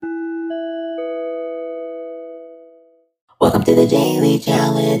Welcome to the Daily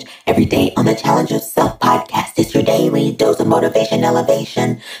Challenge. Every day on the Challenge Yourself podcast, it's your daily dose of motivation,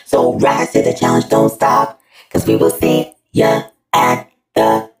 elevation. So rise to the challenge, don't stop, because we will see ya at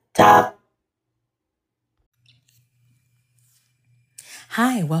the top.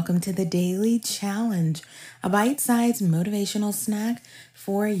 Hi, welcome to the Daily Challenge, a bite-sized motivational snack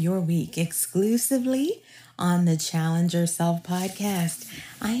for your week, exclusively on the Challenge Yourself podcast.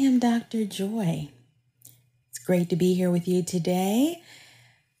 I am Dr. Joy. It's great to be here with you today.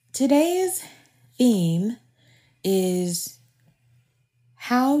 Today's theme is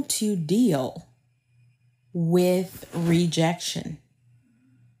how to deal with rejection.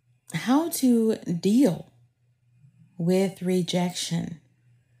 How to deal with rejection.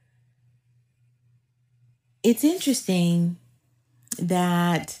 It's interesting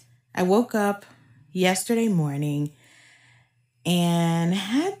that I woke up yesterday morning and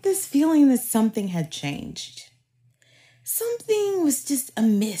had this feeling that something had changed. Something was just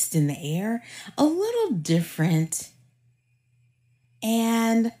amiss in the air, a little different.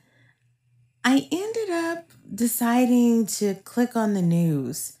 And I ended up deciding to click on the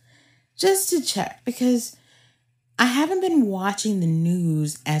news just to check, because I haven't been watching the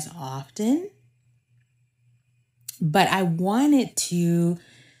news as often, but I wanted to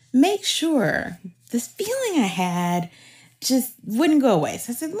make sure this feeling I had just wouldn't go away.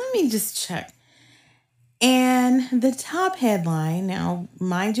 So I said, let me just check. And the top headline, now,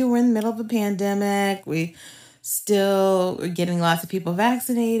 mind you, we're in the middle of a pandemic. We still are getting lots of people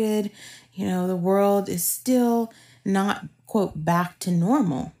vaccinated. You know, the world is still not, quote, back to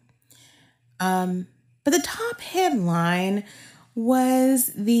normal. But the top headline was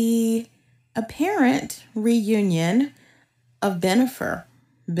the apparent reunion of Ben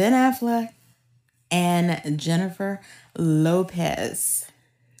Affleck, and Jennifer Lopez.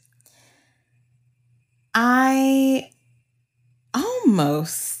 I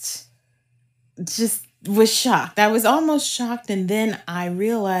almost just was shocked. I was almost shocked, and then I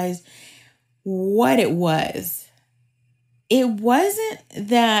realized what it was. It wasn't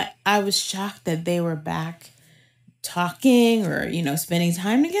that I was shocked that they were back talking or, spending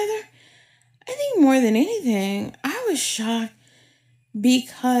time together. I think more than anything, I was shocked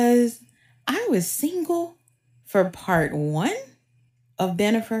because I was single for part one of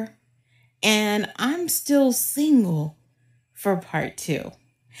Bennifer, and I'm still single for part two.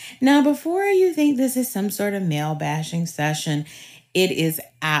 Now, before you think this is some sort of male bashing session, it is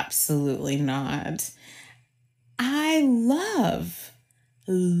absolutely not. I love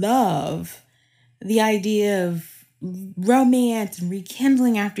the idea of romance and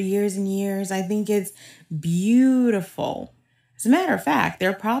rekindling after years and years. I think it's beautiful. As a matter of fact,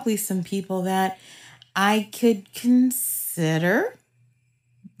 there are probably some people that I could consider,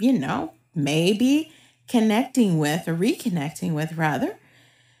 maybe connecting with or reconnecting with rather.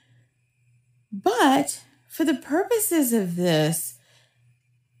 But for the purposes of this,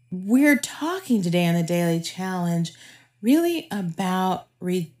 we're talking today on the Daily Challenge really about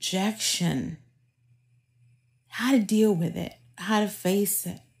rejection, how to deal with it, how to face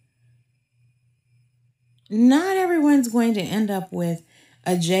it. Not everyone's going to end up with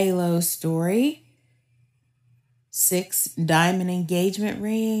a J-Lo story, 6 diamond engagement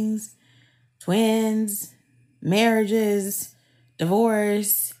rings, twins, marriages,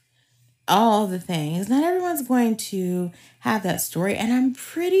 divorce, all the things. Not everyone's going to have that story. And I'm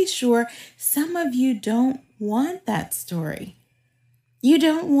pretty sure some of you don't want that story. You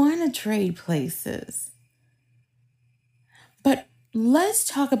don't want to trade places. But let's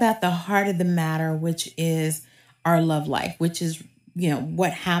talk about the heart of the matter, which is our love life, which is,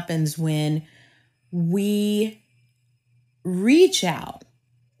 what happens when we reach out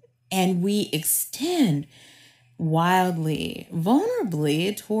and we extend wildly,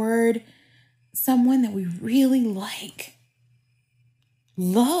 vulnerably toward someone that we really like,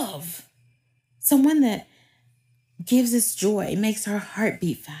 love, someone that gives us joy, makes our heart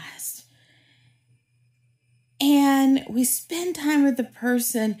beat fast. And we spend time with the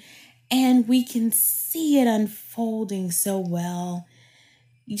person and we can see it unfolding so well.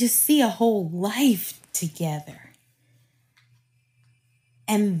 You just see a whole life together.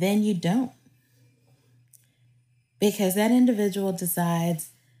 And then you don't. Because that individual decides,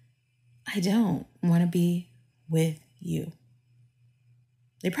 I don't want to be with you.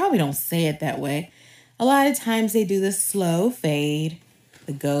 They probably don't say it that way. A lot of times they do the slow fade,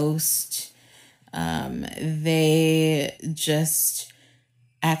 the ghost. They just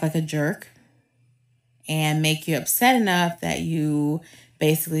act like a jerk and make you upset enough that you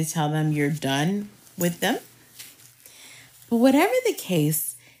basically tell them you're done with them. But whatever the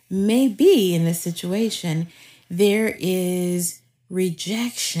case may be in this situation, there is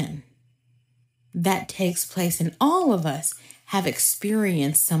rejection that takes place, and all of us have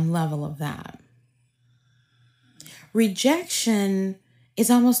experienced some level of that. Rejection is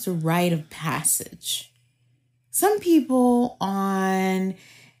almost a rite of passage. Some people on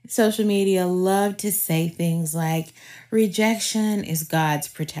social media love to say things like, rejection is God's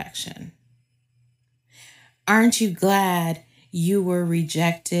protection. Aren't you glad you were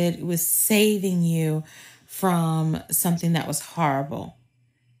rejected? It was saving you from something that was horrible,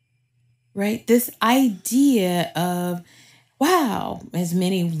 right? This idea of, wow, as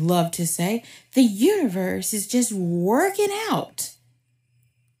many love to say, the universe is just working out.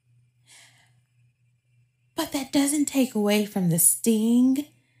 But that doesn't take away from the sting.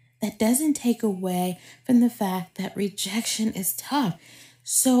 That doesn't take away from the fact that rejection is tough.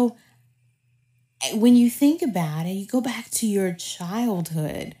 So when you think about it, you go back to your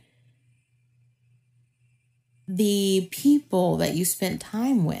childhood, the people that you spent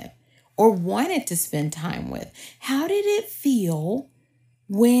time with or wanted to spend time with, how did it feel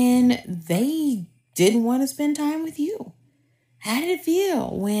when they didn't want to spend time with you? How did it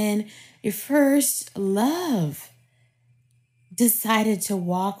feel when your first love decided to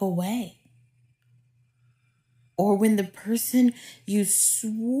walk away? Or when the person you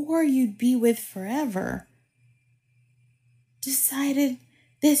swore you'd be with forever decided,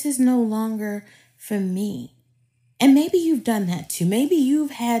 this is no longer for me. And maybe you've done that too. Maybe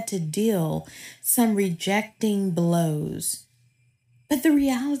you've had to deal some rejecting blows. But the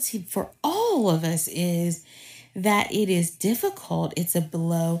reality for all of us is that it is difficult. It's a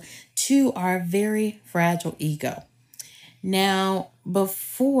blow to our very fragile ego. Now,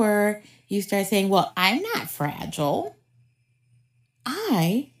 before you start saying, well, I'm not fragile,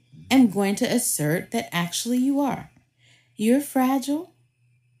 I am going to assert that actually you are. You're fragile.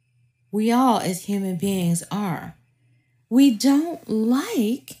 We all as human beings are. We don't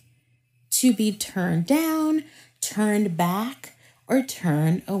like to be turned down, turned back, or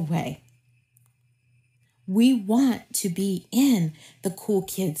turned away. We want to be in the cool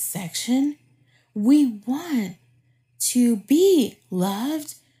kids section. We want to be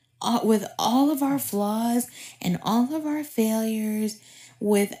loved with all of our flaws and all of our failures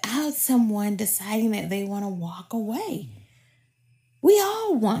without someone deciding that they want to walk away. We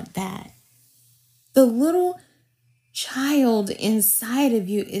all want that. The little child inside of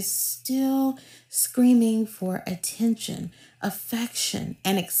you is still screaming for attention, affection,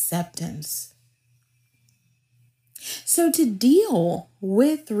 and acceptance. So to deal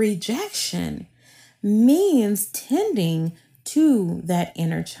with rejection means tending to that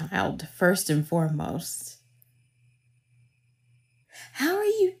inner child first and foremost. How are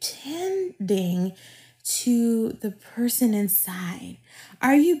you tending to the person inside?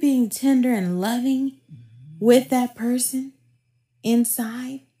 Are you being tender and loving with that person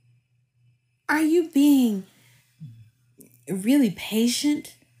inside? Are you being really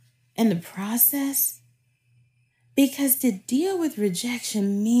patient in the process? Because to deal with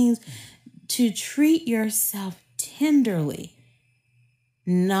rejection means to treat yourself tenderly,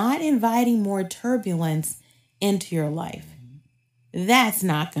 not inviting more turbulence into your life. That's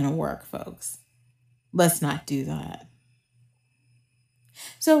not going to work, folks. Let's not do that.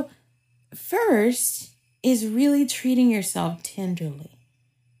 So first is really treating yourself tenderly.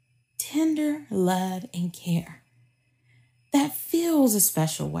 Tender love and care. That feels a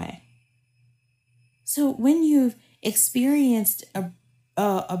special way. So when you've experienced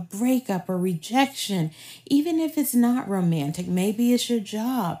a breakup or rejection, even if it's not romantic, maybe it's your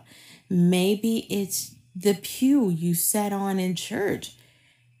job, maybe it's the pew you sat on in church.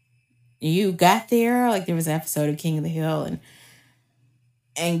 You got there, like there was an episode of King of the Hill,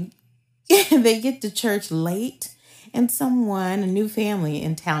 and they get to church late, and someone, a new family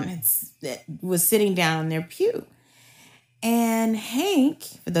in town, was sitting down on their pew. And Hank,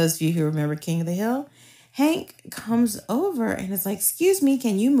 for those of you who remember King of the Hill, Hank comes over and is like, excuse me,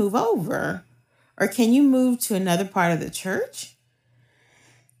 can you move over? Or can you move to another part of the church?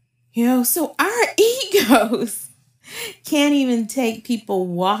 So our egos can't even take people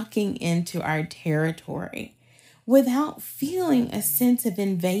walking into our territory without feeling a sense of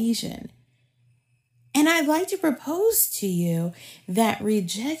invasion. And I'd like to propose to you that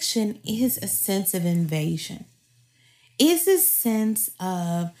rejection is a sense of invasion. It's a sense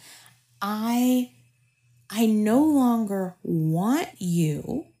of, I no longer want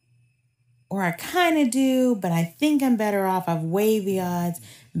you, or I kind of do, but I think I'm better off. I've weighed the odds,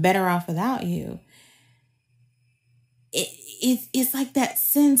 better off without you. It's like that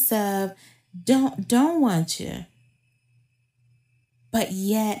sense of don't want you, but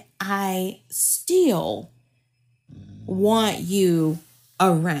yet I still want you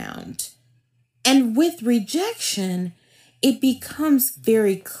around. And with rejection, it becomes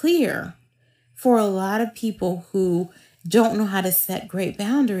very clear for a lot of people who don't know how to set great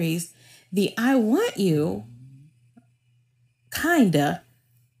boundaries. The I want you, kinda,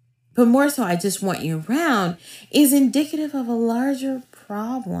 but more so I just want you around, is indicative of a larger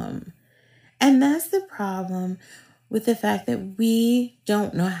problem. And that's the problem with the fact that we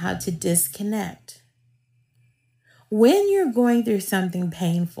don't know how to disconnect. When you're going through something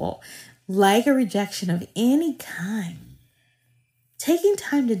painful, like a rejection of any kind, taking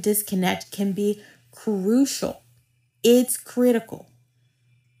time to disconnect can be crucial. It's critical.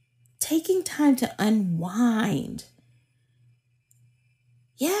 Taking time to unwind.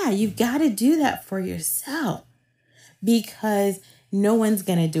 Yeah, you've got to do that for yourself because no one's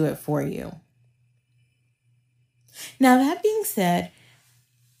going to do it for you. Now, that being said,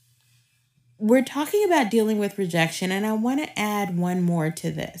 we're talking about dealing with rejection, and I want to add one more to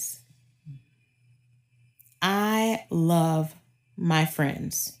this. I love my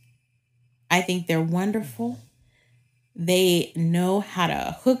friends. I think they're wonderful. They know how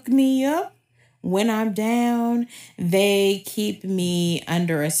to hook me up when I'm down. They keep me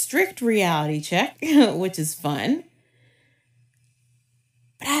under a strict reality check, which is fun.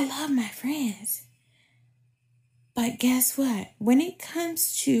 But I love my friends. But guess what? When it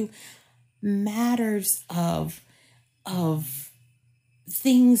comes to matters of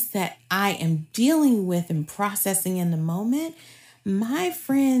things that I am dealing with and processing in the moment, my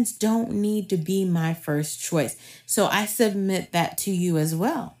friends don't need to be my first choice. So I submit that to you as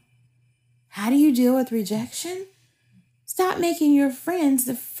well. How do you deal with rejection? Stop making your friends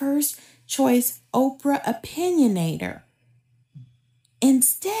the first choice Oprah opinionator.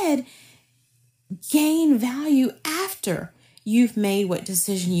 Instead, gain value after you've made what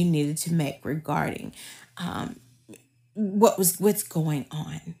decision you needed to make regarding what's going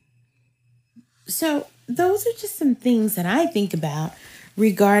on. So those are just some things that I think about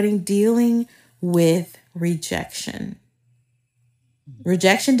regarding dealing with rejection.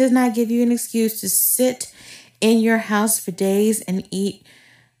 Rejection does not give you an excuse to sit in your house for days and eat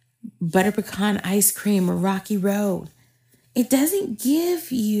butter pecan ice cream or Rocky Road. It doesn't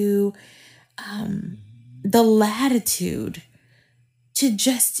give you the latitude to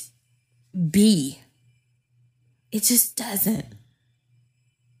just be. It just doesn't.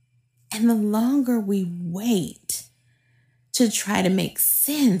 And the longer we wait to try to make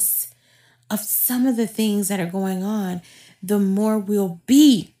sense of some of the things that are going on, the more we'll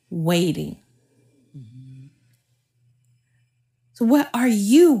be waiting. So what are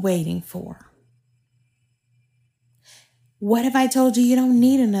you waiting for? What if I told you you don't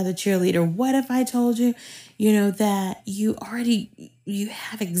need another cheerleader? What if I told you, that you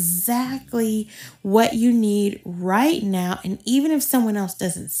have exactly what you need right now. And even if someone else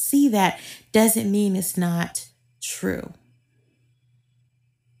doesn't see that, doesn't mean it's not true.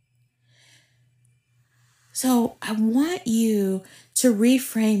 So I want you to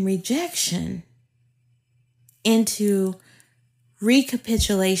reframe rejection into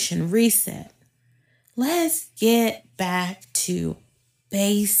recapitulation, reset. Let's get back to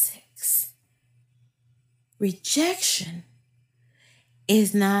basics. Rejection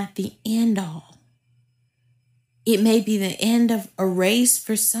is not the end all. It may be the end of a race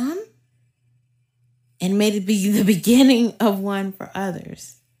for some, and may be the beginning of one for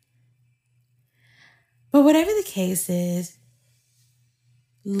others. But whatever the case is,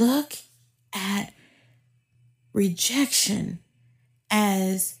 look at rejection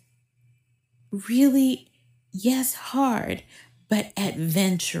as really, yes, hard, but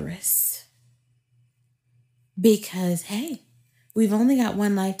adventurous. Because, hey, we've only got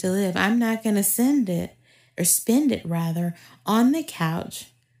one life to live. I'm not going to spend it on the couch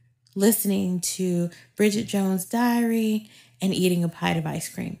listening to Bridget Jones' Diary and eating a pint of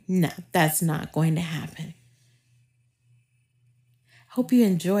ice cream. No, that's not going to happen. Hope you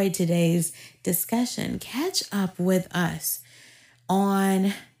enjoyed today's discussion. Catch up with us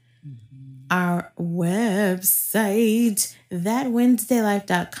on our website,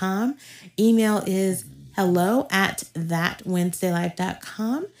 thatwednesdaylife.com. Email is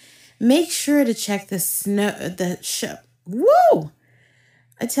hello@thatwednesdaylife.com. Make sure to check the show. Woo!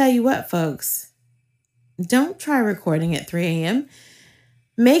 I tell you what, folks, don't try recording at 3 a.m.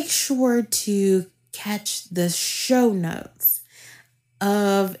 Make sure to catch the show notes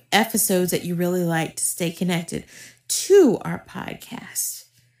of episodes that you really like to stay connected to our podcast.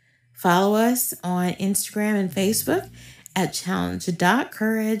 Follow us on Instagram and Facebook at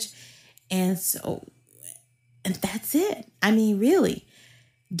challenge.courage. And that's it. I mean, really,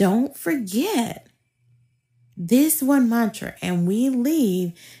 don't forget This one mantra, and we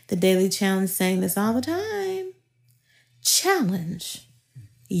leave the daily challenge saying this all the time. Challenge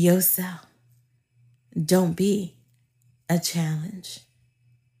yourself. Don't be a challenge.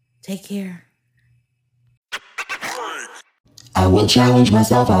 Take care. I will challenge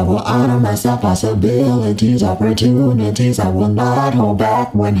myself, I will honor myself, possibilities, opportunities. I will not hold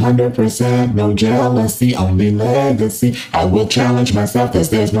back 100%, no jealousy, only legacy. I will challenge myself, cause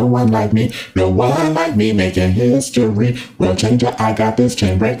there's no one like me, no one like me making history. World changer, I got this,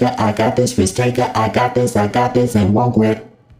 chain breaker, I got this, risk taker, I got this, and won't quit.